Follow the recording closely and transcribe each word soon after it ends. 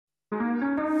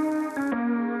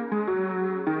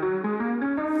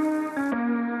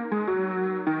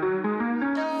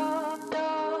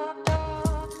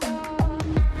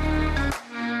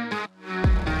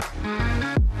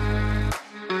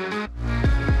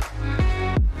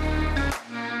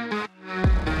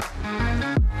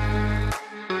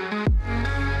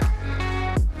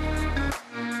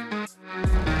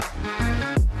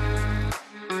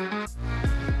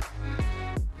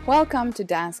Welcome to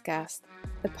Dancecast,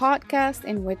 the podcast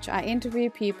in which I interview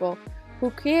people who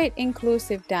create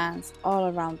inclusive dance all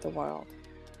around the world.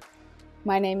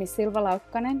 My name is Silva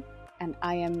Laukkanen, and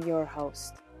I am your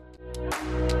host.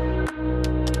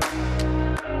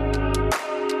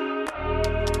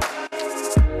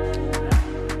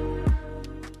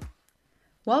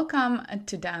 Welcome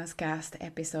to Dancecast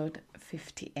episode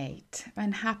 58,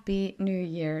 and happy New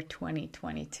Year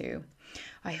 2022.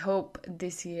 I hope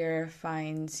this year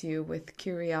finds you with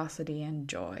curiosity and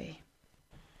joy.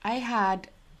 I had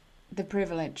the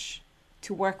privilege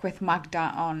to work with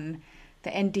Magda on the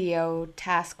NDO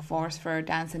Task Force for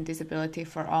Dance and Disability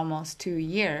for almost 2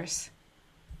 years.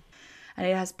 And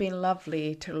it has been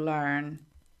lovely to learn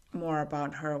more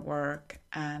about her work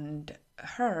and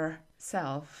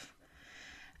herself.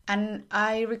 And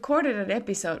I recorded an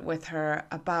episode with her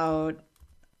about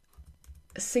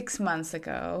 6 months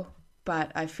ago,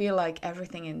 but I feel like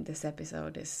everything in this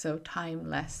episode is so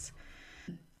timeless.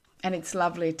 And it's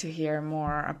lovely to hear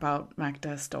more about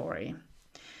Magda's story.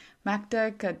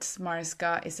 Magda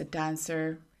Kaczmarska is a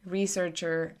dancer,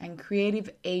 researcher, and creative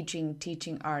aging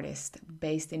teaching artist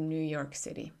based in New York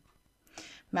City.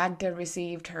 Magda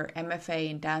received her MFA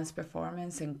in dance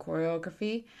performance and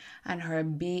choreography and her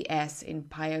BS in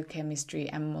biochemistry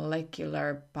and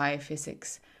molecular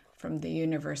biophysics from the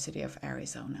University of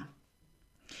Arizona.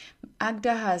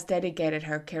 Magda has dedicated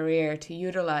her career to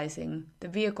utilizing the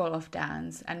vehicle of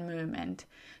dance and movement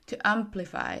to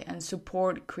amplify and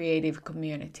support creative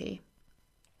community.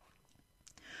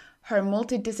 Her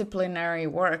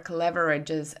multidisciplinary work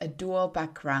leverages a dual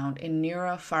background in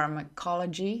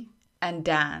neuropharmacology and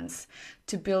dance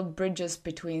to build bridges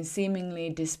between seemingly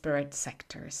disparate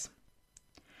sectors.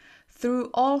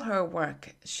 Through all her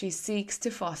work, she seeks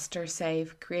to foster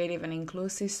safe, creative, and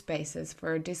inclusive spaces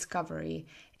for discovery,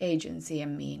 agency,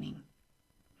 and meaning.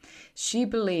 She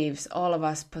believes all of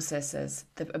us possesses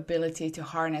the ability to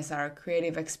harness our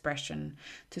creative expression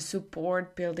to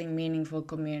support building meaningful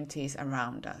communities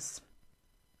around us.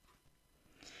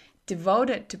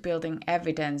 Devoted to building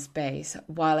evidence base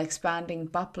while expanding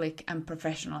public and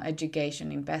professional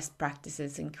education in best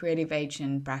practices in creative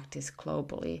aging practice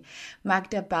globally,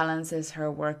 Magda balances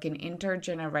her work in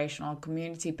intergenerational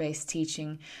community-based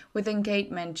teaching with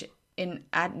engagement in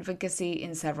advocacy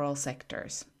in several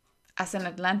sectors. As an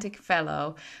Atlantic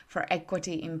Fellow for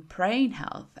Equity in Brain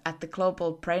Health at the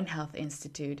Global Brain Health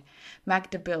Institute,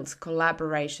 Magda builds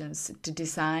collaborations to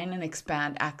design and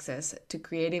expand access to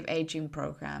creative aging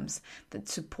programs that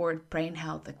support brain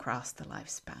health across the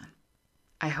lifespan.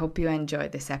 I hope you enjoy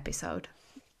this episode.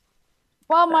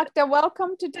 Well, Magda,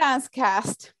 welcome to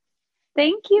Dancecast.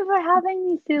 Thank you for having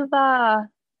me, Silva.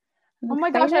 Oh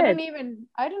my gosh, I don't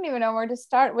even know where to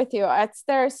start with you.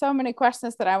 There are so many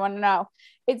questions that I want to know.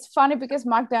 It's funny because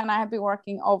Magda and I have been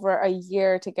working over a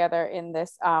year together in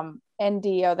this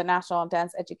NDO, the National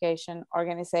Dance Education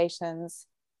Organization's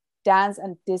Dance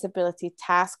and Disability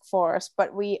Task Force.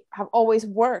 But we have always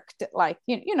worked like,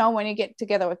 you know, when you get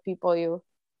together with people, you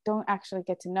don't actually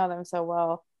get to know them so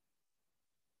well.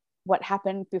 What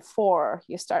happened before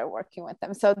you started working with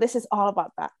them. So this is all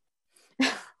about that.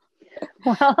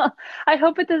 Well, I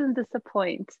hope it doesn't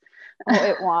disappoint. Oh,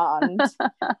 it won't.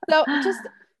 So just,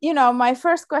 you know, my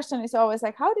first question is always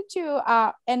like, how did you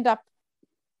end up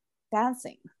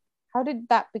dancing? How did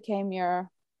that become your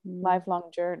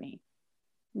lifelong journey?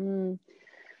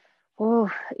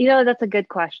 Oh, you know, that's a good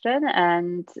question.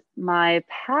 And my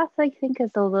path, I think,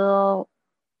 is a little,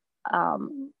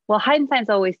 well, hindsight's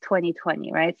always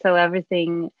 2020, right? So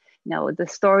everything, you know, the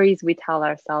stories we tell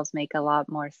ourselves make a lot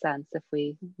more sense if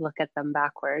we look at them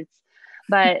backwards.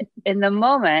 But in the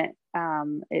moment,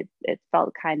 it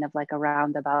felt kind of like a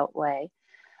roundabout way.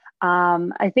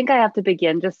 I think I have to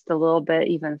begin just a little bit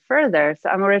even further. So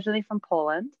I'm originally from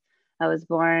Poland. I was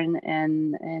born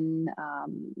in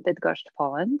Bydgoszcz,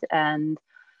 Poland, and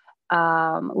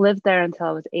lived there until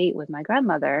I was 8 with my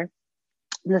grandmother.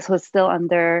 This was still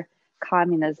under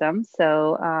communism,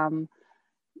 so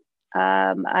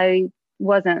I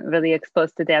wasn't really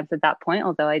exposed to dance at that point,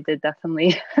 although I did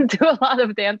definitely do a lot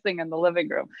of dancing in the living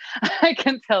room. I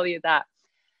can tell you that.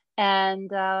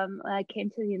 And I came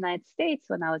to the United States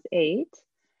when I was 8.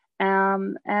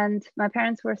 And my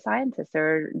parents were scientists,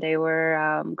 or they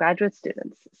were graduate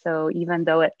students. So even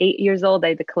though at 8 years old,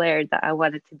 I declared that I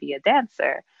wanted to be a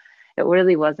dancer, it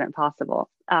really wasn't possible.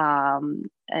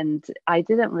 And I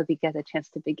didn't really get a chance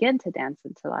to begin to dance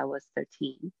until I was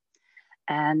 13.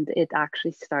 And it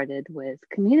actually started with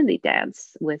community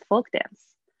dance, with folk dance.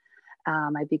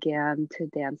 I began to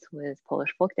dance with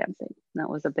Polish folk dancing. That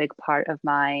was a big part of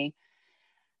my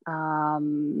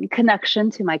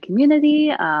connection to my community.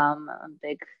 A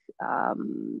big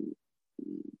um,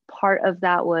 part of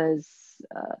that was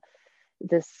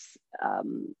this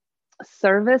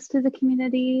service to the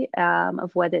community,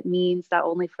 of what it means, not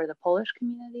only for the Polish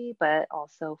community, but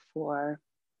also for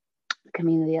the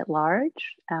community at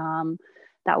large.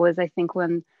 That was, I think,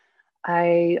 when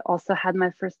I also had my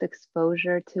first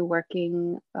exposure to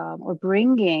working, or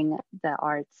bringing the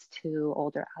arts to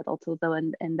older adults. Although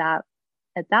in that,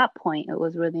 at that point, it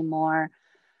was really more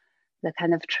the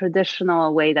kind of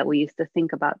traditional way that we used to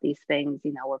think about these things,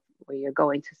 you know, where you're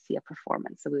going to see a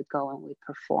performance. So we'd go and we'd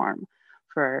perform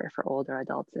for older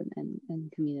adults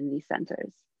in community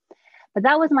centers. But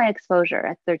that was my exposure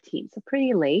at 13, so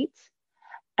pretty late.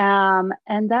 And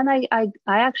then I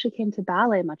actually came to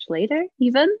ballet much later,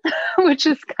 even, which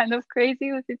is kind of crazy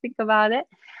if you think about it.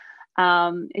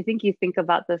 I think you think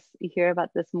about this, you hear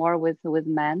about this more with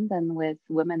men than with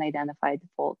women identified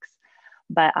folks.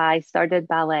 But I started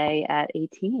ballet at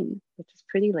 18, which is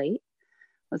pretty late.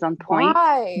 I was on point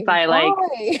by like,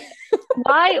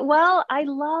 why? Well, I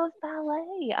love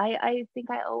ballet. I think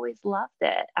I always loved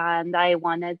it. And I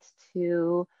wanted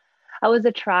to, I was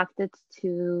attracted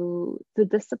to the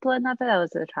discipline of it. I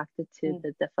was attracted to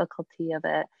the difficulty of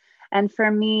it. And for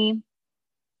me,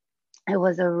 it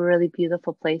was a really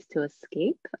beautiful place to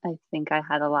escape. I think I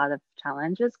had a lot of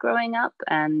challenges growing up,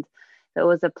 and it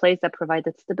was a place that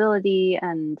provided stability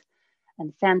and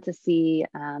fantasy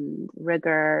and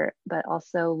rigor, but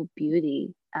also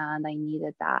beauty. And I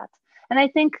needed that. And I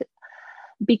think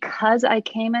because I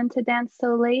came into dance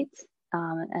so late,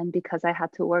 and because I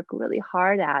had to work really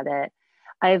hard at it,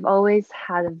 I've always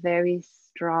had a very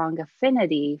strong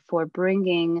affinity for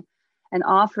bringing and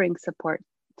offering support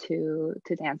to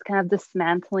dance, kind of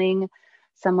dismantling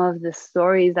some of the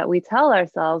stories that we tell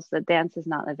ourselves that dance is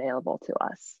not available to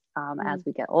us as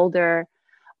we get older,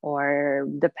 or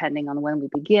depending on when we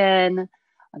begin,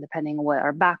 or depending on what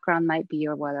our background might be,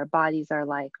 or what our bodies are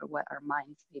like, or what our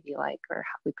minds may be like, or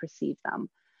how we perceive them.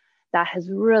 That has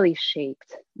really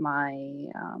shaped my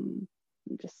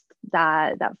just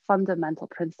that fundamental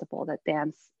principle that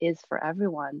dance is for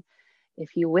everyone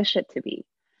if you wish it to be.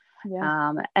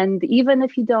 Yeah. And even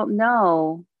if you don't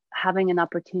know, having an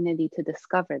opportunity to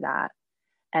discover that,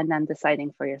 and then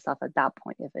deciding for yourself at that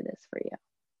point if it is for you.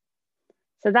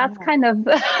 So that's kind of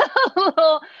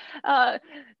a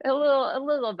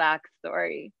little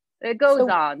backstory. It goes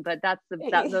on, but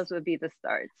those would be the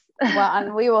starts. Well,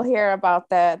 and we will hear about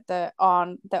the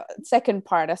second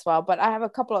part as well. But I have a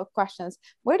couple of questions.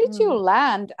 Where did you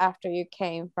land after you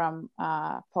came from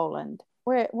Poland?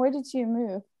 Where did you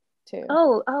move to?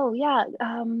 Oh yeah.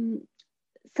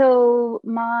 So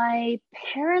my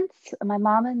parents, my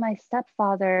mom and my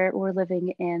stepfather, were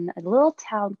living in a little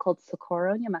town called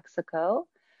Socorro, New Mexico,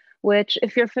 which,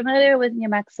 if you're familiar with New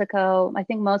Mexico, I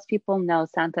think most people know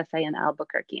Santa Fe and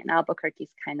Albuquerque. And Albuquerque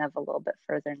is kind of a little bit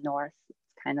further north. It's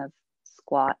kind of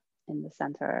squat in the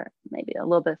center, maybe a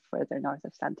little bit further north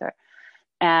of center.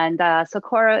 And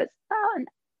Socorro is about an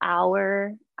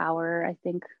hour, I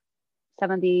think,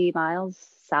 70 miles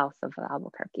south of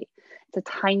Albuquerque. It's a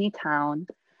tiny town.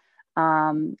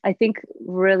 I think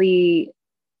really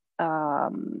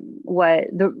what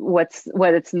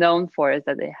it's known for is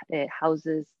that it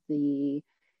houses the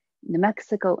New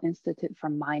Mexico Institute for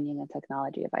Mining and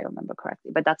Technology, if I remember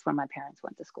correctly. But that's where my parents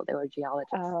went to school. They were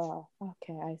geologists. Oh,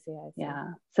 okay, I see.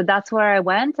 Yeah, so that's where I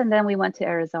went, and then we went to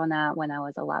Arizona when I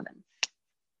was 11.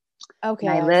 Okay,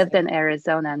 and I lived in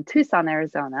Arizona, in Tucson,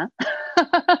 Arizona.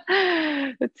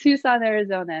 Tucson,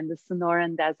 Arizona, in the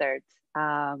Sonoran Desert,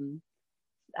 from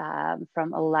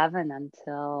 11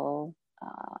 until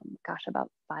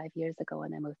about 5 years ago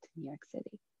when I moved to New York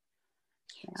City.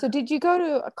 Yeah. So did you go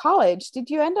to a college? Did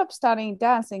you end up studying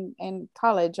dancing in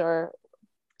college, or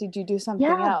did you do something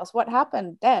else? What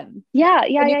happened then? Yeah.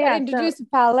 Got introduced to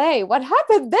ballet. What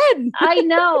happened then? I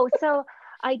know. So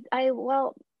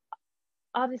well,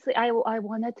 obviously I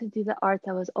wanted to do the arts.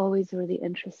 I was always really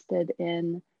interested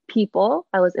in people.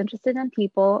 I was interested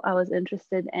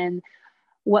in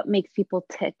what makes people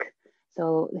tick.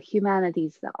 So the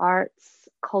humanities, the arts,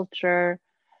 culture,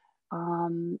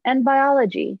 and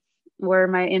biology were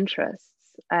my interests.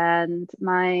 And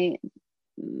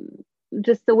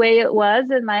just the way it was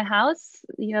in my house,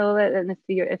 and if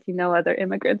you know other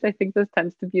immigrants, I think this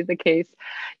tends to be the case.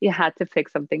 You had to pick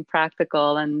something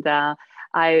practical, and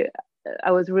I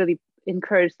was really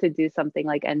encouraged to do something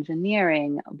like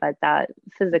engineering, but that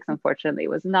physics, unfortunately,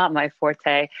 was not my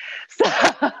forte.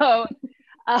 So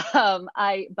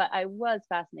but I was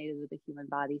fascinated with the human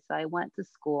body. So I went to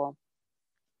school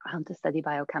to study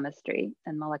biochemistry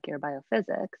and molecular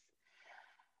biophysics.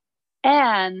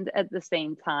 and at the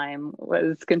same time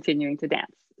was continuing to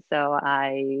dance. So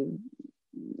I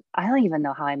don't even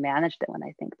know how I managed it when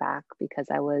I think back, because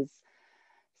I was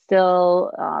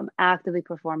still actively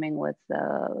performing with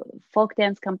the folk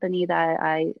dance company that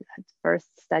I had first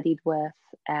studied with,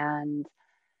 and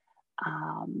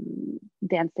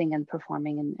dancing and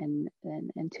performing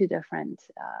in two different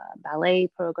ballet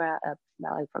program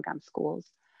schools,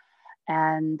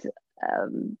 and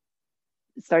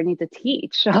starting to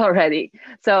teach already.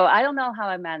 So I don't know how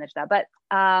I managed that, but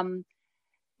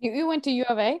you went to U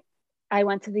of A? I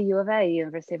went to the U of A,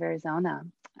 University of Arizona,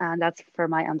 and that's for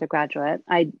my undergraduate.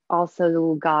 I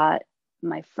also got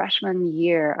my freshman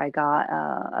year, I got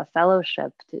a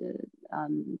fellowship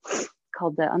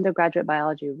called the Undergraduate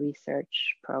Biology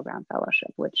Research Program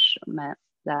Fellowship, which meant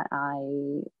that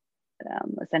I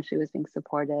essentially was being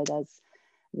supported as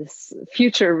this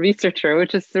future researcher,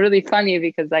 which is really funny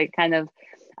because I kind of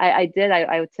I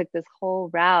took this whole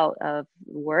route of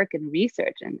work and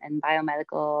research and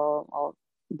biomedical or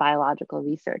biological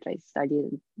research. I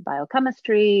studied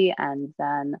biochemistry, and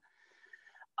then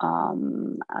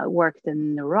I worked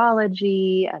in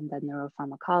neurology and then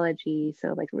neuropharmacology.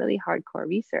 So like really hardcore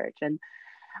research. And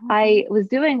I was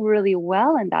doing really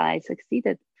well in that. I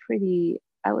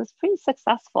was pretty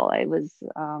successful. I was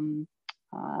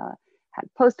had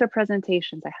poster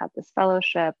presentations. I had this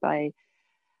fellowship. I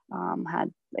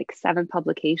had like 7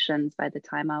 publications by the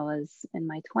time I was in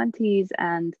my 20s.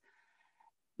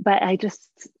 But I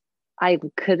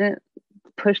couldn't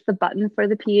push the button for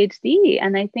the PhD.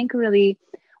 And I think really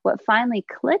what finally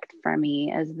clicked for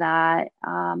me is that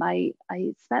I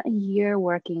spent a year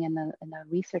working in a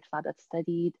research lab that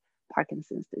studied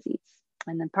Parkinson's disease.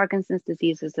 And then Parkinson's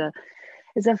disease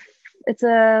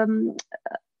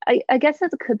I guess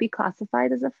it could be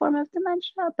classified as a form of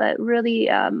dementia, but really,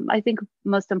 I think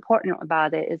most important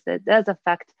about it is that it does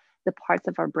affect the parts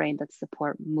of our brain that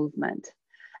support movement.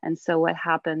 And so what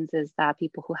happens is that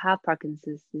people who have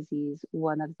Parkinson's disease,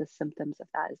 one of the symptoms of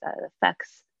that is that it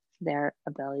affects their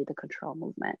ability to control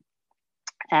movement.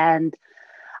 And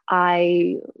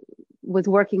I was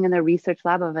working in a research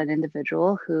lab of an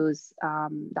individual who's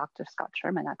Dr. Scott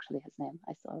Sherman, actually his name,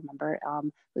 I still remember,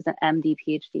 was an MD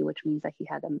PhD, which means that he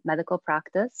had a medical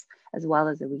practice as well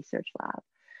as a research lab.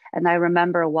 And I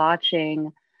remember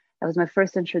watching, that was my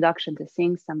first introduction to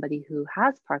seeing somebody who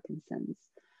has Parkinson's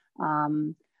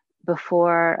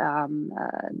before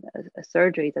a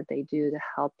surgery that they do to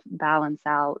help balance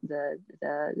out the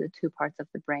 2 parts of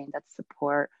the brain that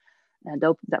support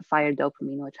that fire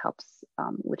dopamine, which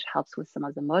helps with some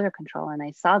of the motor control. And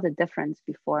I saw the difference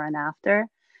before and after.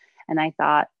 And I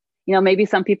thought, maybe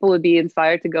some people would be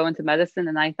inspired to go into medicine.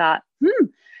 And I thought,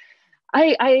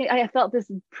 I felt this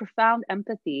profound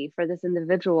empathy for this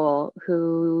individual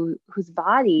whose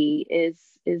body is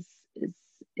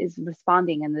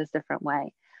responding in this different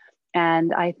way.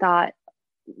 And I thought,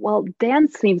 well,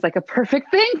 dance seems like a perfect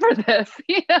thing for this,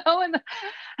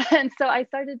 and so I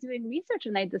started doing research,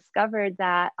 and I discovered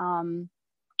that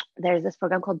there's this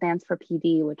program called Dance for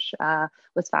PD, which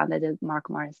was founded at Mark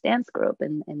Morris Dance Group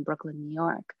in Brooklyn, New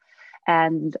York.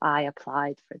 And I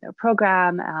applied for their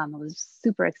program. I was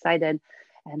super excited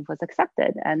and was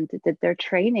accepted and did their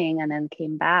training, and then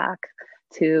came back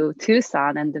to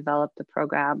Tucson and developed the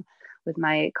program with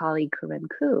my colleague Corinne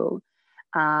Koo.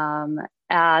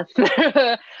 It's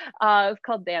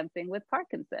called Dancing with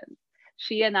Parkinson's.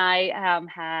 She and I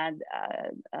had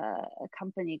a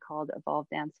company called Evolve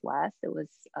Dance West. It was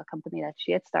a company that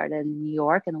she had started in New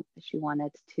York, and she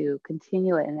wanted to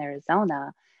continue it in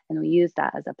Arizona. And we used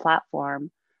that as a platform,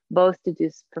 both to do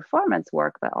performance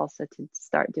work, but also to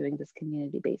start doing this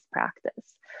community-based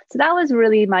practice. So that was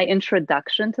really my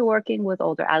introduction to working with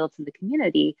older adults in the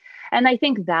community. And I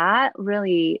think that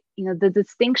really, the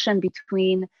distinction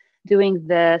between doing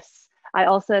this, I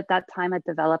also at that time had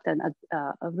developed a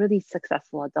really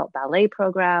successful adult ballet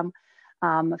program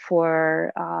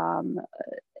for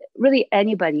really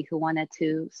anybody who wanted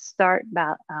to start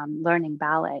learning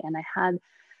ballet. And I had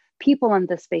people in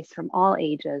this space from all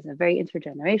ages, a very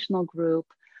intergenerational group,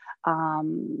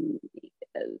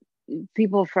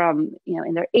 people from,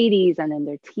 in their 80s and in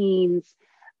their teens.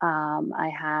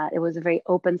 It was a very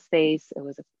open space. It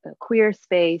was a queer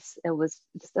space. It was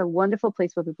just a wonderful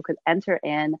place where people could enter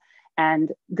in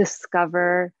and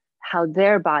discover how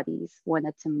their bodies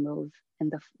wanted to move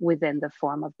within the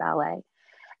form of ballet.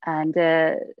 And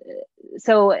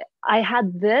so I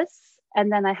had this, and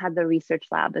then I had the research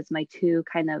lab as my 2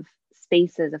 kind of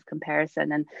spaces of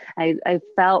comparison. And I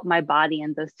felt my body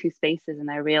in those 2 spaces,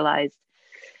 and I realized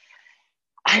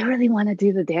I really want to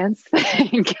do the dance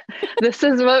thing. This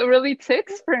is what really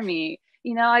ticks for me.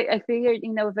 I figured,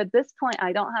 if at this point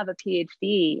I don't have a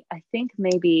PhD, I think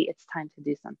maybe it's time to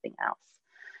do something else.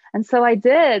 And so I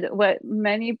did what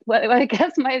I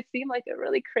guess might seem like a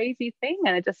really crazy thing.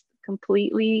 And I just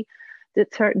completely did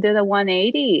a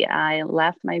 180. I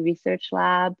left my research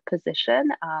lab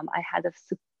position. I had a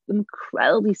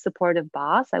incredibly supportive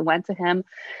boss. I went to him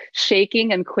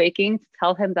shaking and quaking to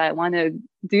tell him that I want to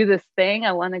do this thing.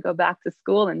 I want to go back to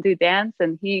school and do dance.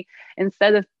 And he,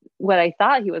 instead of what I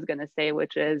thought he was going to say,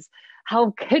 which is,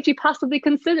 how could you possibly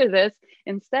consider this?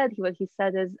 Instead, what he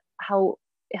said is how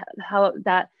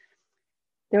that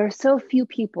there are so few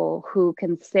people who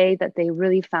can say that they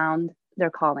really found their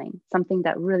calling, something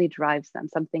that really drives them,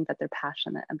 something that they're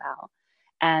passionate about.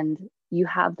 And you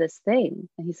have this thing.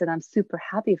 And he said, I'm super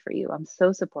happy for you. I'm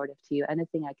so supportive to you.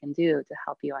 Anything I can do to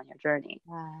help you on your journey.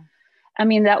 Wow. I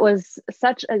mean, that was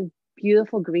such a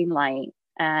beautiful green light.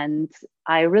 And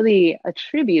I really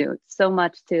attribute so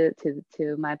much to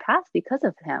my path because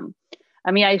of him.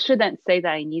 I mean, I shouldn't say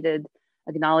that I needed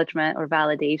acknowledgement or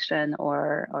validation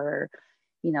or a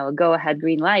go ahead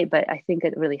green light, but I think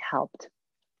it really helped.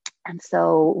 And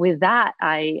so with that,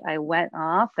 I went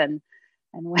off and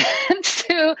went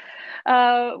to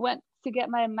get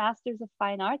my master's of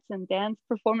fine arts in dance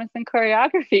performance and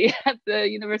choreography at the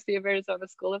University of Arizona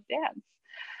School of Dance.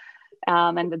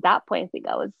 And at that point, I think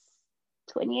I was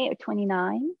 28 or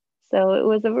 29. So it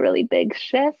was a really big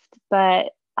shift,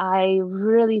 but I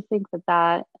really think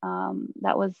that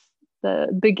was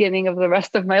the beginning of the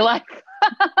rest of my life.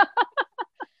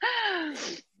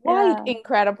 Quite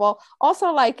incredible.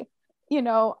 Also, like,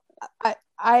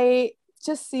 I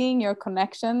just seeing your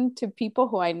connection to people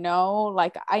who I know,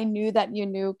 like I knew that you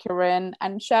knew Kirin,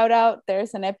 and shout out,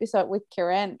 there's an episode with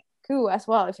Kirin Koo as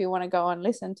well, if you want to go and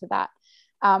listen to that.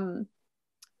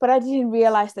 But I didn't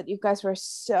realize that you guys were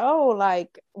so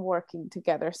like working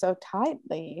together so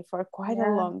tightly for quite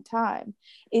a long time.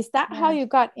 Is that how you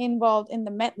got involved in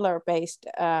the Mettler-based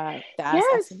dance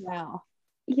as well?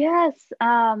 Yes.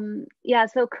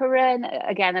 So Corinne,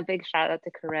 again, a big shout out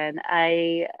to Corinne.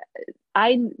 I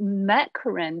met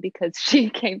Corinne because she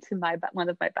came to one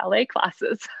of my ballet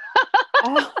classes.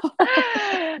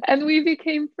 And we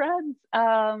became friends.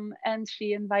 And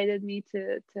she invited me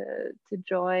to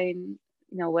join,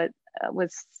 what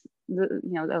was the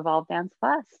Evolve Dance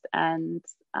Fest. And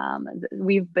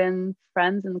we've been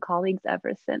friends and colleagues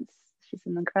ever since. She's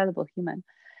an incredible human.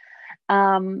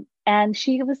 And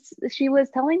she was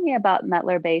telling me about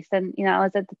Mettler-based, and I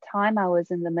was at the time I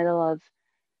was in the middle of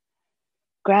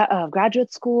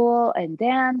graduate school and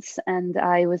dance, and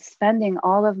I was spending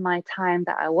all of my time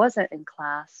that I wasn't in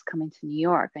class coming to New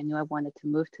York. I knew I wanted to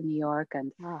move to New York,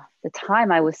 and the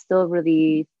time I was still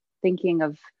really thinking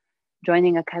of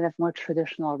joining a kind of more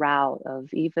traditional route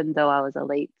of, even though I was a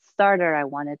late starter, I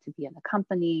wanted to be in a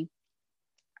company.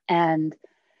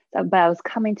 But I was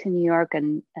coming to New York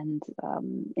and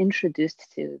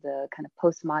introduced to the kind of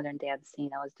postmodern dance scene.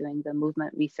 I was doing the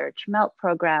movement research MELT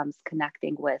programs,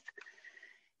 connecting with,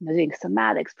 doing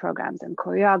somatics programs and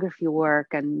choreography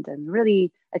work, and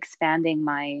really expanding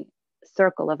my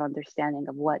circle of understanding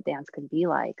of what dance can be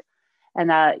like. And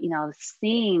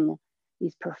seeing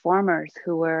these performers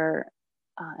who were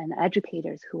and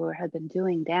educators who had been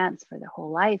doing dance for their whole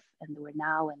life and were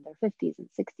now in their 50s and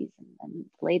 60s and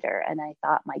later. And I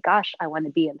thought, my gosh, I want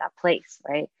to be in that place,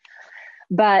 right?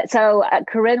 But so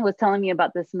Corinne was telling me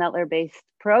about this Mettler-based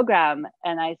program,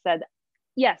 and I said,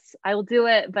 yes, I will do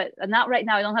it, but not right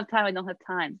now. I don't have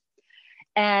time.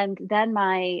 And then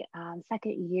my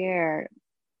second year,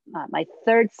 my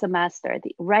third semester,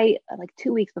 like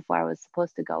 2 weeks before I was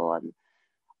supposed to go on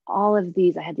all of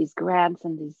these, I had these grants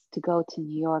and these to go to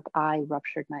New York, I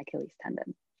ruptured my Achilles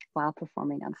tendon while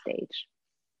performing on stage.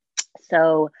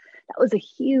 So that was a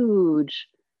huge,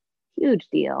 huge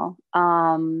deal.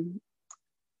 And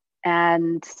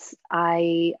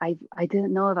I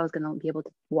didn't know if I was going to be able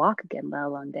to walk again, let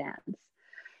alone dance.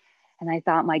 And I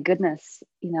thought, my goodness,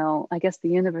 I guess the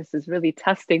universe is really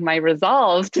testing my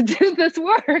resolve to do this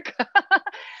work.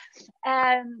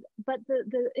 But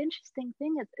the interesting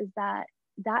thing is that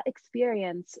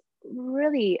experience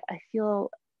really, I feel,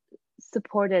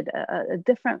 supported a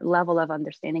different level of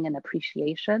understanding and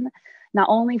appreciation, not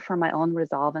only for my own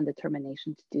resolve and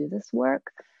determination to do this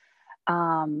work,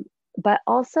 but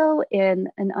also in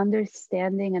an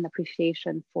understanding and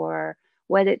appreciation for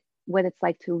what it's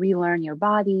like to relearn your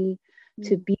body,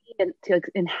 to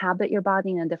inhabit your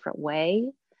body in a different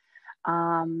way.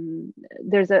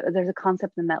 There's a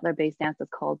concept in Mettler-based dance that's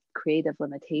called creative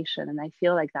limitation, and I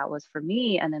feel like that was for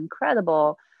me an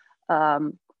incredible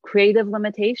creative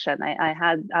limitation.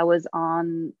 I was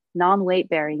on non-weight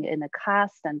bearing in a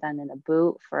cast and then in a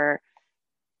boot for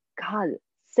God,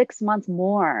 6 months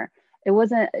more. It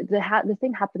wasn't the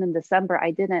thing happened in December.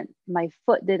 My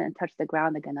foot didn't touch the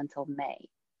ground again until May.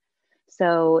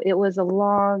 So it was a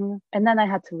long, and then I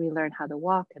had to relearn how to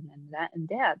walk and then that and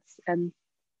dance.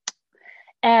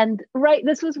 And right,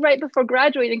 this was right before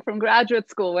graduating from graduate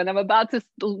school when I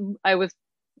was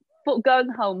full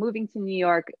gung ho moving to New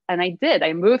York. And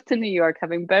I moved to New York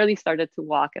having barely started to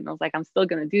walk. And I was like, I'm still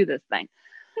going to do this thing.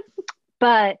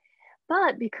 But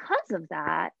because of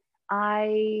that,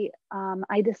 I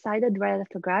decided right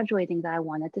after graduating that I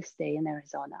wanted to stay in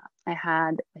Arizona. I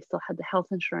still had the health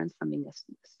insurance from being a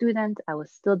student. I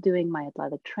was still doing my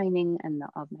athletic training and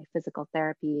of my physical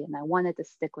therapy, and I wanted to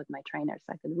stick with my trainer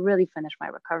so I could really finish my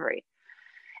recovery.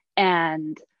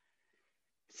 And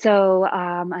so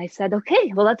I said,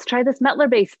 okay, well, let's try this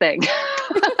Mettler-based thing.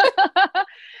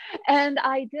 And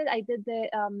I did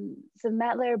so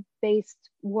Mettler-based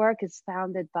work is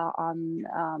founded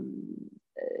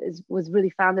was really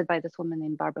founded by this woman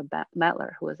named Barbara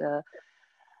Mettler, who was a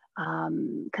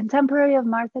contemporary of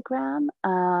Martha Graham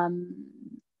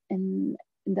in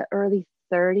the early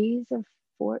 30s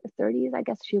or 30s. I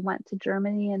guess she went to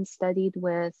Germany and studied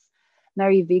with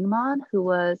Mary Wigman,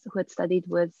 who had studied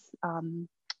with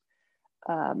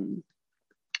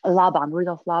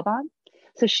Rudolf Laban.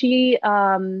 So she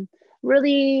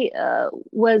really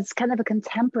was kind of a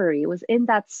contemporary, was in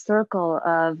that circle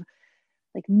of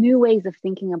like new ways of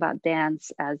thinking about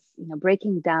dance, as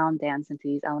breaking down dance into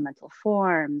these elemental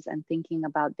forms and thinking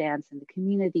about dance in the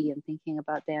community and thinking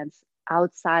about dance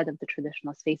outside of the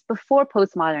traditional space before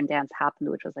postmodern dance happened,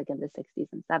 which was like in the 60s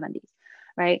and 70s,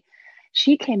 right?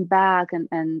 She came back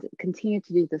and continued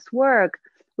to do this work,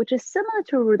 which is similar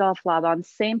to Rudolf Laban's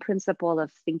same principle of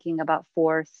thinking about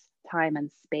force, time, and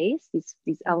space,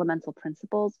 these elemental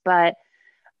principles, but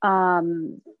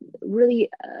really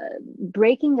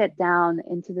breaking it down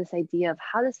into this idea of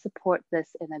how to support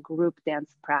this in a group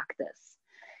dance practice.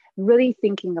 Really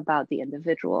thinking about the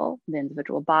individual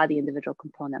body, individual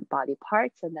component body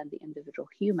parts, and then the individual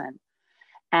human,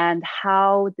 and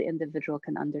how the individual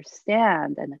can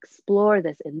understand and explore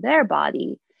this in their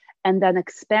body, and then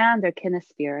expand their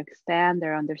kinesphere, expand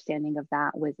their understanding of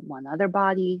that with one other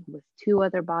body, with two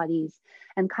other bodies,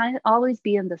 and kind of always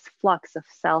be in this flux of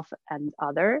self and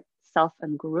other, self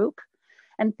and group,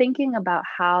 and thinking about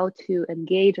how to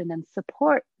engage and then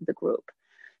support the group.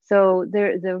 So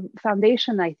the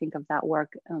foundation, I think, of that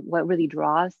work, what really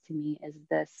draws to me is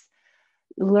this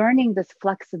learning this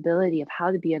flexibility of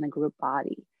how to be in a group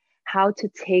body, how to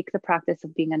take the practice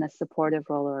of being in a supportive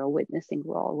role or a witnessing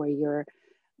role where you're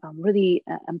really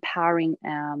empowering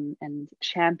and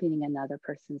championing another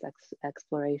person's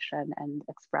exploration and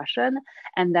expression,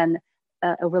 and then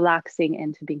relaxing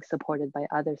into being supported by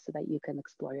others so that you can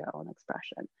explore your own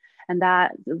expression. And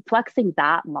that flexing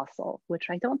that muscle,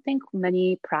 which I don't think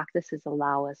many practices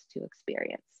allow us to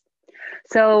experience.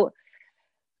 So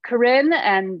Corinne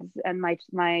and my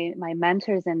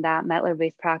mentors in that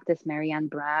Mettler-based practice, Marianne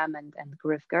Bram and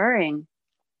Griff Goering,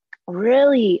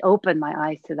 really opened my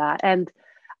eyes to that. And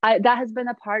that has been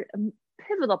a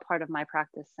pivotal part of my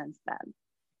practice since then.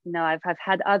 I've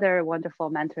had other wonderful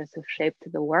mentors who've shaped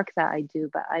the work that I do,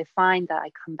 but I find that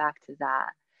I come back to that.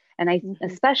 And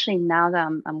especially now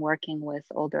that I'm working with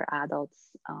older adults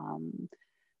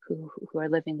who are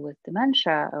living with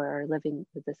dementia or are living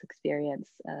with this experience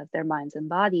of their minds and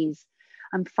bodies,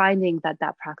 I'm finding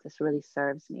that practice really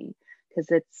serves me, because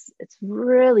it's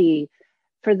really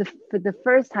for the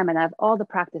first time, and I've all the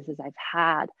practices I've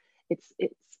had, it's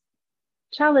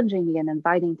challenging me and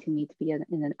inviting to me to be in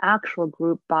an actual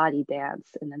group body dance,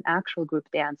 in an actual group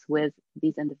dance with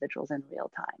these individuals in real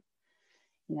time,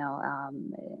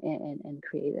 in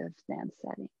creative dance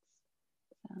settings.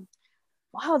 So.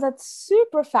 Wow, that's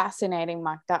super fascinating,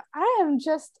 Magda. I'm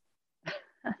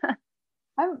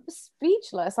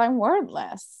speechless. I'm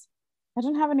wordless. I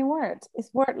don't have any words. Is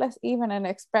wordless even an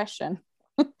expression?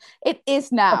 It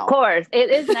is now. Of course, it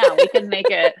is now. We can make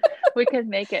it. We can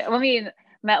make it. I mean,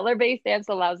 Mettler-based dance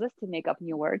allows us to make up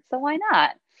new words, so why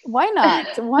not? Why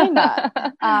not? Why not?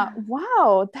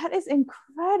 Wow, that is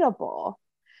incredible.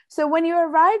 So when you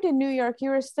arrived in New York, you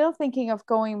were still thinking of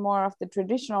going more of the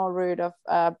traditional route of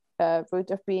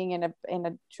being in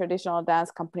a traditional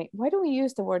dance company. Why do I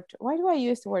use the word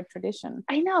tradition?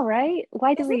 I know, right?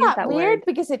 Why do we use that weird word?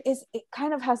 Because it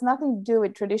kind of has nothing to do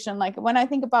with tradition. Like when I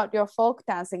think about your folk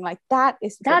dancing, like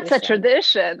that's a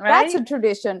tradition, right? That's a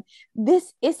tradition.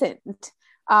 This isn't.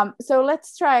 So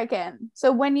let's try again.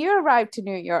 So when you arrived to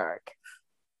New York,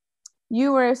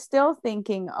 you were still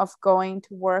thinking of going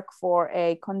to work for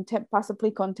a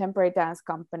possibly contemporary dance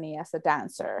company as a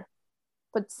dancer.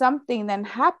 But something then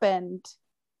happened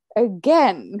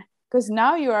again, because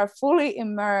now you are fully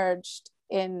immersed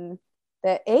in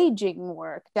the aging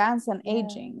work, dance and Yeah.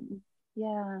 aging.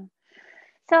 Yeah.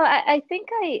 So I think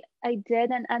I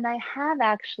did, and I have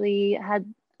actually had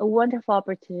a wonderful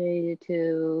opportunity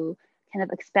to kind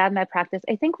of expand my practice.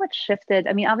 I think what shifted,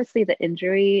 I mean, obviously the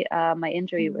injury, my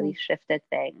injury really Mhm. shifted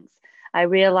things. I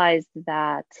realized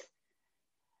that,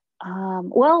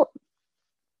 well,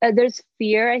 there's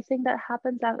fear, I think, that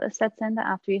happens that sets in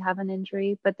after you have an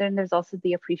injury, but then there's also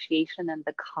the appreciation and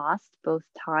the cost, both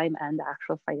time and the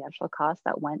actual financial cost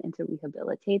that went into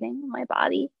rehabilitating my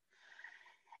body.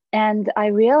 And I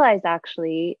realized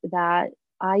actually that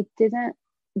I didn't,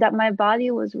 that my body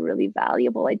was really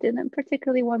valuable. I didn't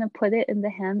particularly want to put it in the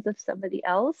hands of somebody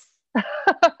else,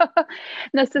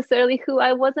 necessarily, who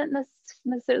I wasn't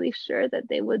necessarily sure that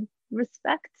they would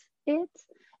respect it.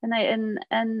 And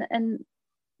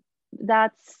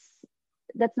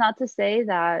that's not to say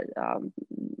that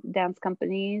dance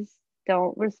companies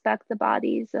don't respect the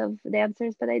bodies of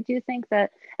dancers, but I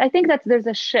think that there's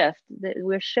a shift, that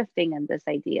we're shifting in this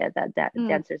idea that Mm.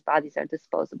 dancers' bodies are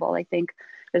disposable. I think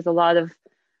there's a lot of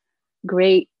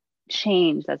great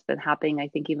change that's been happening, I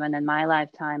think, even in my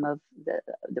lifetime, of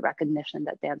the recognition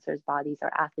that dancers' bodies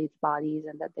are athletes' bodies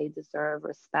and that they deserve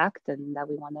respect, and that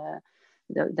we want to,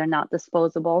 they're not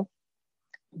disposable.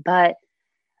 But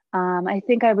I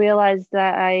think I realized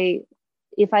that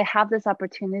if I have this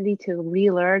opportunity to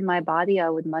relearn my body, I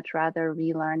would much rather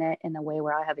relearn it in a way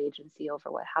where I have agency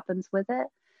over what happens with it.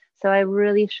 So I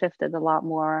really shifted a lot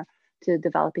more to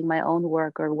developing my own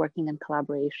work or working in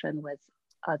collaboration with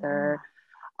other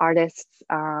Wow. artists.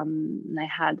 And I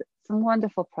had some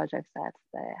wonderful projects that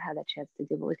I had a chance to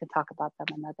do, but we can talk about them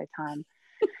another time.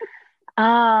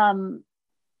 Um,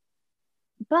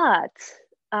 but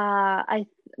I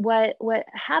what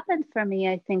happened for me,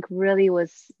 I think, really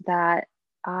was that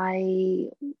I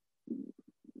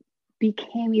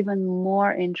became even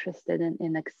more interested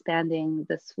in expanding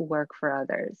this work for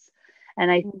others.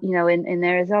 And in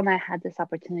Arizona, I had this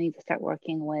opportunity to start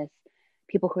working with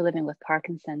people who are living with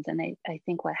Parkinson's. And I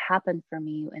think what happened for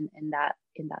me in that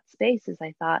space is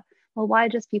I thought, well, why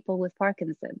just people with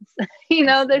Parkinson's? I see.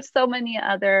 There's so many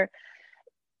other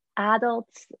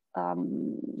adults,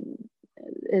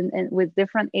 with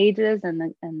different ages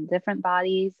and different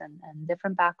bodies and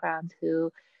different backgrounds,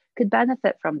 who could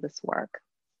benefit from this work.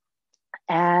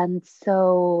 And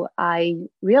so I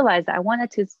realized I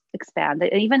wanted to expand.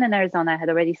 Even in Arizona, I had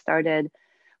already started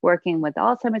working with the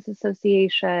Alzheimer's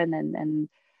Association and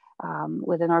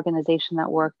with an organization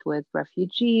that worked with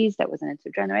refugees, that was an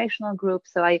intergenerational group.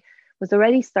 So I was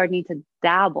already starting to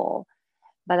dabble,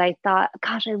 but I thought,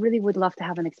 gosh, I really would love to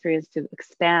have an experience to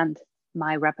expand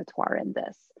my repertoire in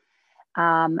this.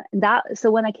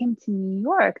 So when I came to New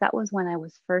York, that was when I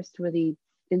was first really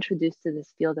introduced to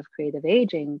this field of creative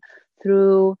aging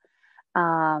through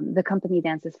the company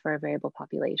Dances for a Variable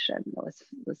Population, that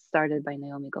was started by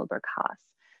Naomi Goldberg Haas.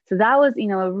 So that was,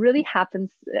 a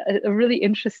really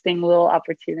interesting little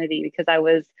opportunity, because I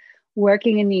was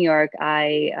working in New York.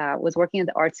 I was working at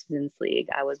the Art Students League.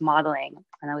 I was modeling,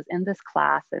 and I was in this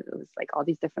class, and it was like all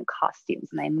these different costumes.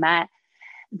 And I met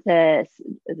this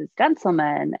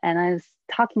gentleman, and I was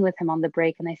talking with him on the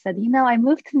break, and I said, I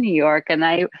moved to New York, and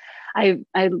I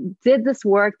did this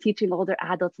work teaching older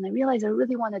adults, and I realized I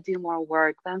really want to do more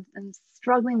work, but I'm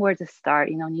struggling where to start.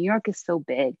 New York is so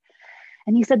big.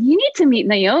 And he said, you need to meet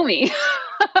Naomi.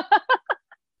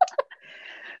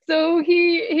 So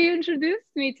he introduced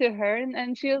me to her,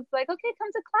 and she was like, okay,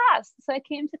 come to class. So I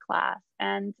came to class,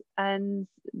 and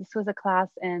this was a class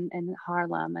in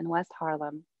Harlem, in West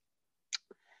Harlem.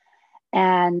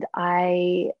 And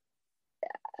I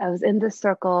was in this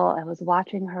circle, I was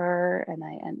watching her, and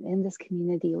I am in this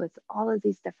community with all of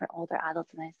these different older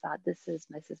adults, and I thought, this is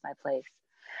my place.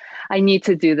 I need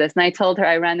to do this. And I told her,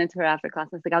 I ran into her after class.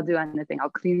 I was like, I'll do anything. I'll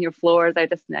clean your floors. I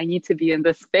need to be in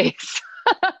this space.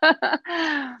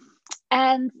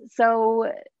 And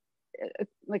so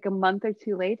like a month or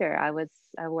two later, I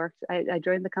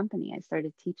joined the company. I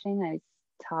started teaching. I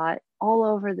taught all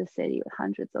over the city with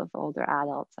hundreds of older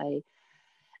adults.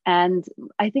 And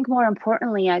I think more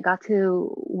importantly, I got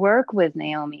to work with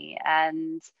Naomi,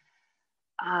 and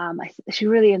she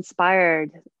really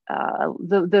inspired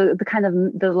the kind of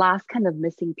the last kind of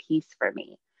missing piece for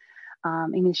me. I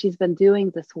mean, she's been doing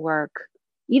this work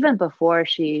even before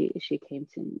she came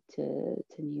to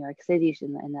New York City.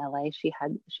 In LA. She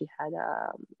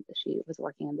was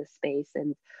working in this space,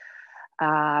 and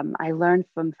I learned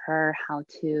from her how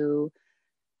to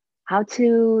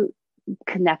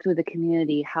connect with the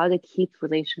community, how to keep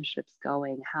relationships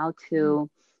going, how to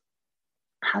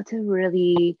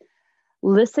really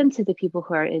listen to the people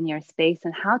who are in your space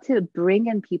and how to bring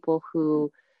in people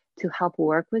who to help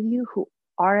work with you who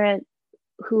aren't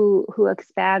who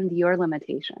expand your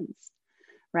limitations,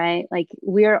 right? Like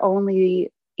we're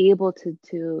only able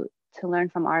to learn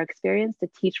from our experience, to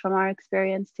teach from our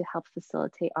experience, to help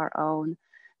facilitate our own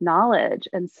knowledge.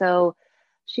 And so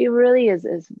she really is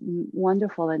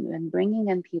wonderful in bringing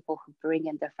in people who bring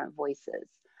in different voices.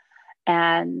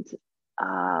 And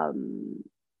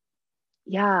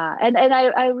yeah, and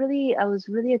I was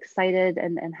really excited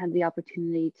and had the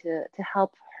opportunity to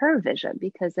help her vision,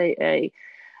 because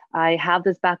I have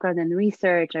this background in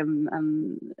research.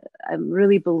 I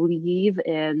really believe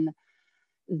in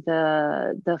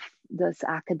this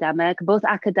academic, both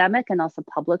academic and also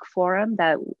public forum,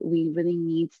 that we really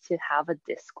need to have a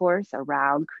discourse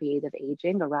around creative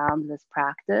aging, around this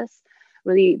practice.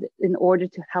 Really, in order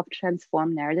to help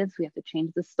transform narratives, we have to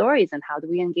change the stories. And how do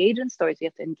we engage in stories? We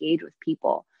have to engage with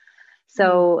people.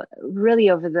 So really,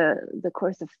 over the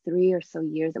course of 3 or so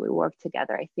years that we worked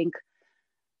together, I think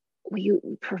we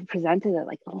presented at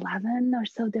like 11 or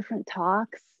so different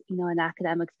talks, in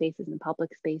academic spaces and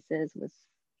public spaces, with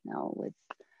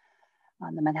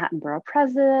on the Manhattan Borough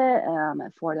President,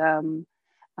 at Fordham,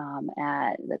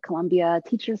 at the Columbia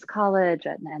Teachers College,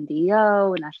 at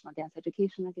NDO, National Dance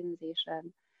Education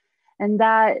Organization. And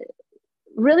that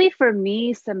really, for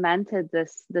me, cemented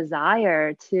this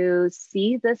desire to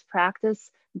see this practice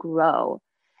grow.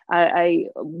 I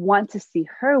want to see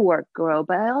her work grow,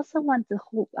 but I also want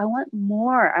I want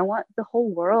more. I want the whole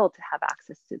world to have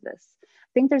access to this.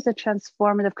 I think there's a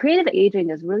transformative, creative aging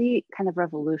is really kind of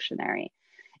revolutionary.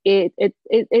 It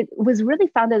was really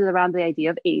founded around the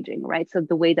idea of aging, right? So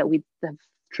the way that we have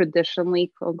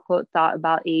traditionally, quote unquote, thought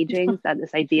about aging, that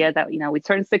this idea that, we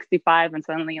turn 65 and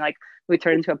suddenly like we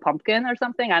turn into a pumpkin or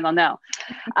something, I don't know.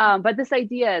 But this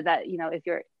idea that, if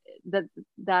you're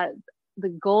that the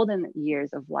golden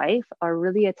years of life are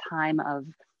really a time of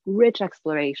rich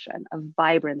exploration, of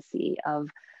vibrancy, of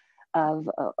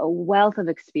a wealth of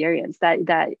experience that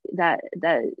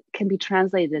can be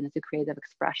translated into creative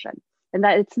expression. And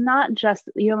that it's not just,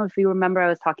 if you remember, I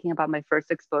was talking about my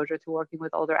first exposure to working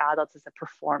with older adults as a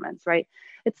performance, right?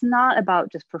 It's not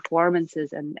about just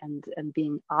performances and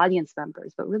being audience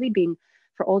members, but really being,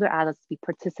 for older adults, to be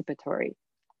participatory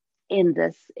in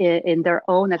this, in their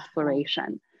own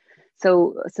exploration.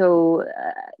 So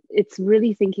it's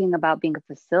really thinking about being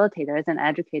a facilitator, as an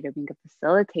educator, being a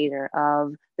facilitator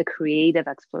of the creative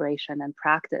exploration and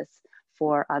practice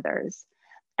for others.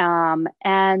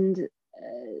 And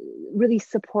really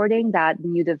supporting that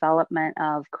new development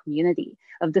of community,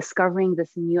 of discovering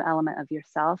this new element of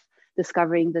yourself,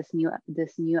 discovering this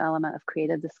new element of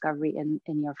creative discovery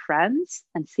in your friends,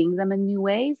 and seeing them in new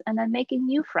ways, and then making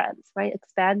new friends, right?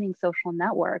 Expanding social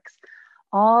networks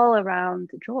all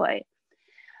around joy.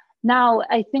 Now,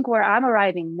 I think where I'm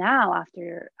arriving now,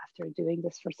 after doing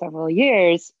this for several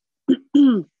years,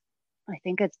 I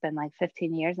think it's been like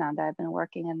 15 years now that I've been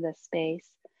working in this space.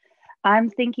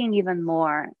 I'm thinking even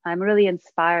more. I'm really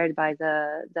inspired by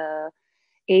the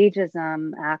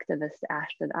ageism activist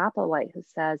Ashton Applewhite, who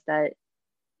says that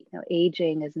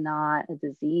aging is not a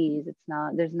disease. It's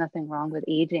not. There's nothing wrong with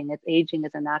aging. Aging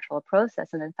is a natural process,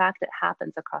 and in fact, it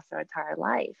happens across our entire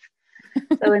life.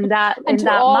 So in that and in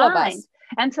that mind, us.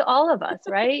 and to all of us,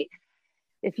 right?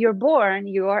 If you're born,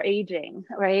 you are aging,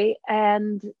 right?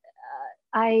 And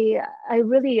I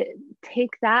really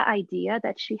take that idea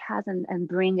that she has and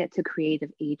bring it to creative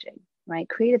aging, right?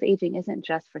 Creative aging isn't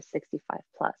just for 65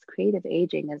 plus. Creative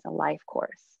aging is a life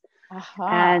course.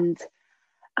 And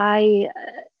I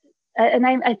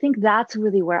think that's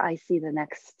really where I see the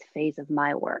next phase of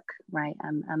my work, right?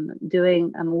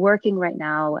 I'm working right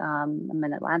now. I'm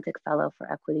an Atlantic Fellow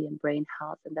for Equity and Brain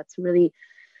Health, and that's really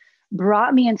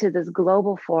brought me into this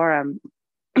global forum,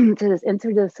 to this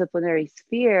interdisciplinary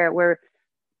sphere where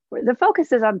the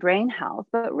focus is on brain health,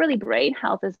 but really brain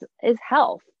health is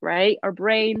health, right? Our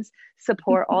brains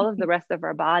support all of the rest of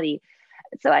our body.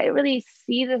 So I really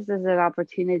see this as an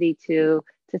opportunity to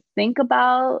think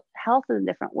about health in a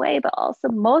different way, but also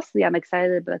mostly I'm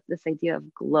excited about this idea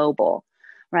of global,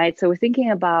 right? So we're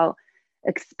thinking about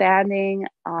expanding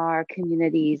our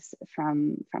communities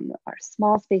from our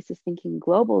small spaces, thinking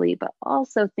globally, but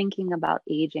also thinking about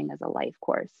aging as a life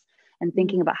course, and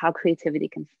thinking about how creativity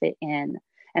can fit in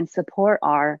and support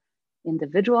our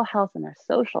individual health and our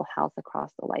social health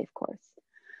across the life course.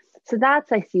 So that's,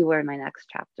 I see where my next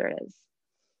chapter is.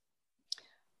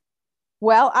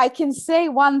 Well, I can say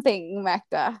one thing,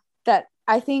 Magda, that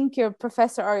I think your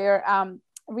professor or your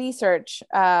research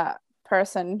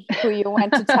person who you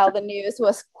went to tell the news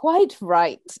was quite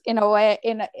right in a way,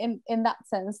 in that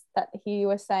sense, that he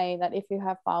was saying that if you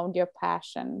have found your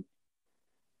passion,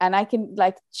 and I can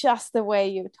like just the way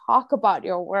you talk about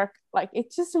your work, like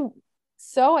it's just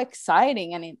so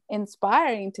exciting and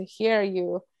inspiring to hear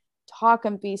you talk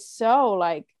and be so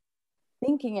like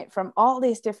thinking it from all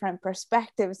these different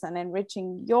perspectives and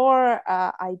enriching your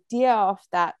idea of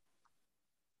that.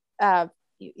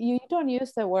 You don't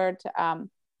use the word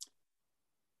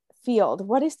field.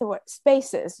 What is the word?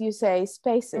 Spaces. You say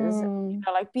spaces. You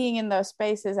know, like being in those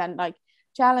spaces and like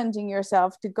challenging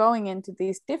yourself to going into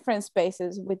these different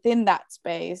spaces within that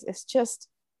space is just,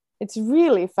 it's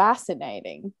really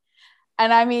fascinating.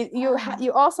 And I mean,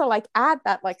 you also like add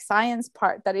that like science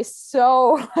part that is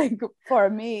so like, for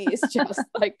me, it's just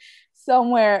like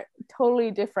somewhere totally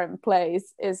different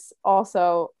place, is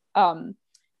also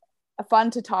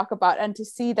fun to talk about, and to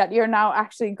see that you're now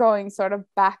actually going sort of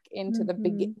back into the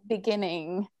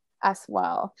beginning as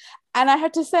well. And I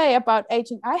had to say about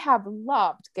aging, I have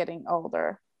loved getting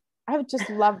older. I've just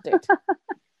loved it.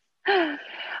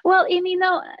 Well, and you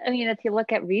know, I mean, if you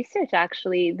look at research,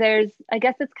 actually, I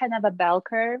guess it's kind of a bell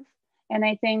curve. And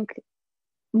I think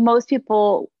most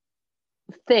people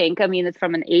think, I mean, it's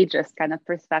from an ageist kind of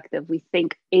perspective. We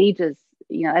think ages,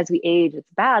 you know, as we age,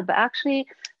 it's bad. But actually,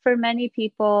 for many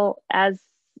people, as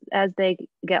they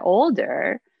get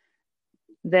older,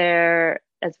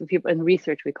 as people in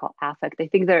research we call affect, I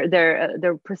think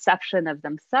their perception of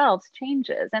themselves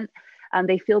changes, and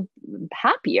they feel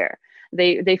happier.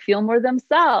 They feel more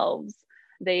themselves.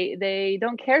 They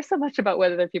don't care so much about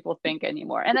what other people think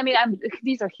anymore. And I mean,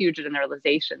 these are huge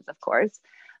generalizations, of course.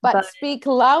 But speak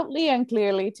loudly and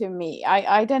clearly to me. I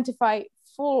identify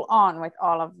full on with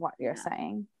all of what you're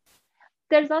saying.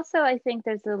 There's also, I think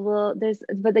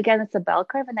but again, it's a bell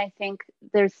curve. And I think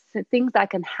there's things that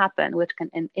can happen which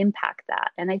can impact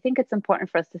that. And I think it's important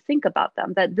for us to think about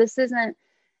them, that this isn't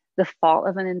the fault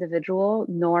of an individual,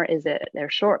 nor is it their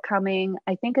shortcoming.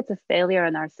 I think it's a failure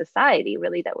in our society,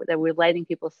 really, that we're letting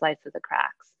people slide through the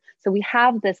cracks. So we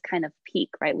have this kind of peak,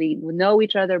 right? We know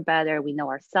each other better. We know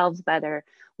ourselves better.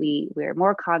 We're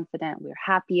more confident. We're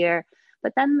happier.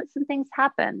 But then some things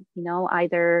happen, you know,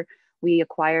 either we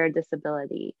acquire a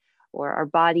disability, or our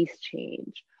bodies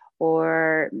change,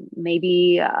 or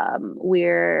maybe we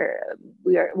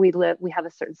have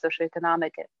a certain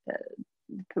socioeconomic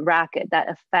bracket that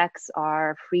affects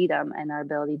our freedom and our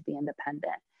ability to be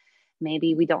independent.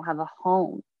 Maybe we don't have a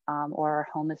home, or our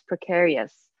home is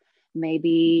precarious.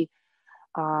 Maybe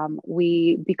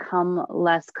we become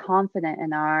less confident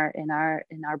in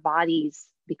our bodies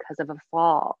because of a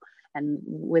fall, and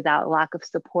without lack of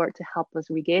support to help us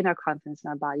regain our confidence in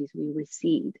our bodies, we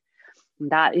recede.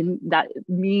 That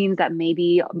means that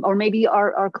maybe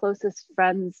our closest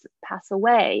friends pass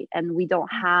away, and we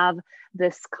don't have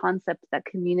this concept that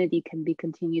community can be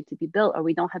continued to be built, or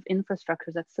we don't have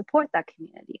infrastructures that support that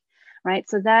community, right?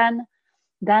 So then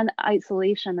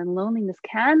isolation and loneliness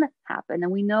can happen,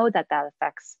 and we know that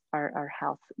affects our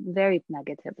health very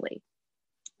negatively,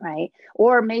 right?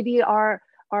 Or maybe our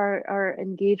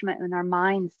engagement in our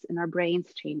minds and our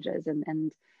brains changes,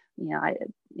 and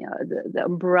the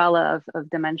umbrella of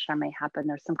dementia may happen,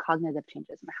 or some cognitive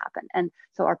changes may happen. And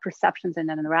so our perceptions and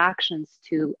interactions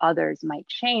to others might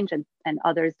change, and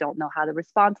others don't know how to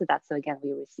respond to that. So again,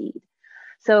 we recede.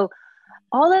 So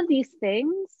all of these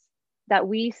things that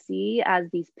we see as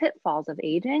these pitfalls of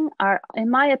aging are, in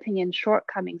my opinion,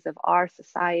 shortcomings of our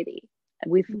society.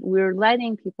 We're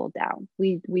letting people down.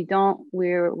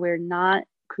 We're not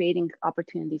creating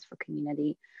opportunities for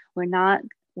community. We're not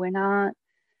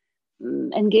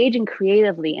engaging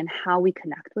creatively in how we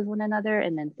connect with one another,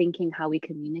 and then thinking how we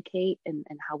communicate, and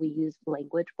how we use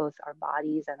language, both our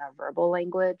bodies and our verbal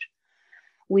language.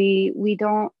 We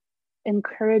don't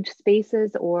encourage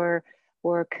spaces or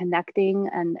connecting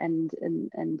and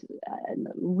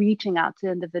reaching out to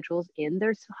individuals in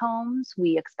their homes.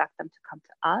 We expect them to come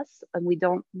to us, and we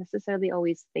don't necessarily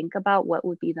always think about what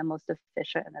would be the most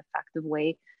efficient and effective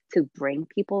way to bring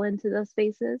people into those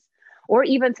spaces, or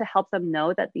even to help them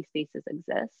know that these spaces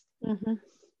exist. Mm-hmm.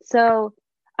 So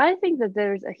I think that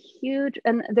there's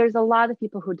a lot of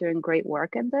people who are doing great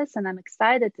work in this, and I'm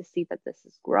excited to see that this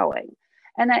is growing.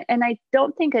 And I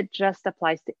don't think it just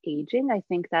applies to aging. I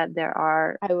think that there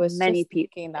are many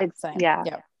people.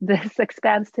 This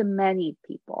expands to many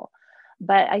people.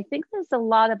 But I think there's a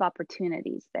lot of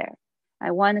opportunities there.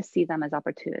 I want to see them as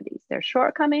opportunities. They're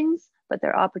shortcomings, but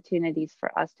they're opportunities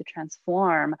for us to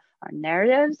transform our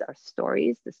narratives, our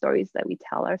stories, the stories that we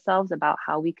tell ourselves about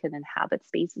how we can inhabit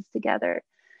spaces together,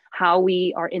 how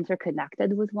we are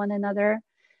interconnected with one another.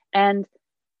 And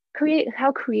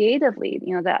how creatively,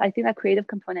 that I think that creative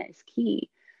component is key.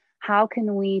 How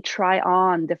can we try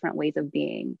on different ways of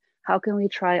being? How can we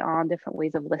try on different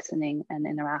ways of listening and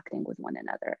interacting with one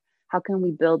another? How can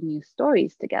we build new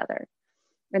stories together?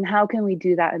 And how can we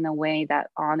do that in a way that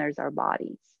honors our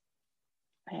bodies?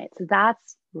 Right. So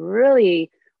that's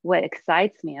really what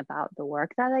excites me about the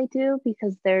work that I do,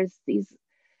 because there's these,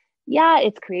 yeah,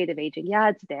 it's creative aging. Yeah,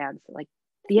 it's dance. Like,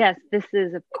 yes, this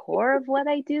is a core of what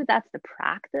I do. That's the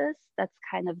practice. That's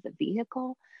kind of the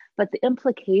vehicle. But the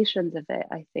implications of it,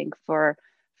 I think, for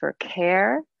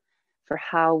care, for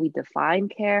how we define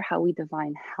care, how we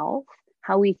define health,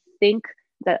 how we think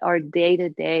that our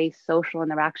day-to-day social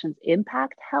interactions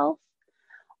impact health,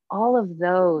 all of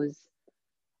those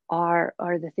are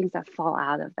the things that fall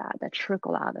out of that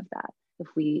trickle out of that, if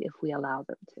we allow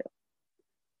them to.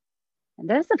 And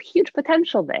there's a huge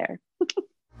potential there.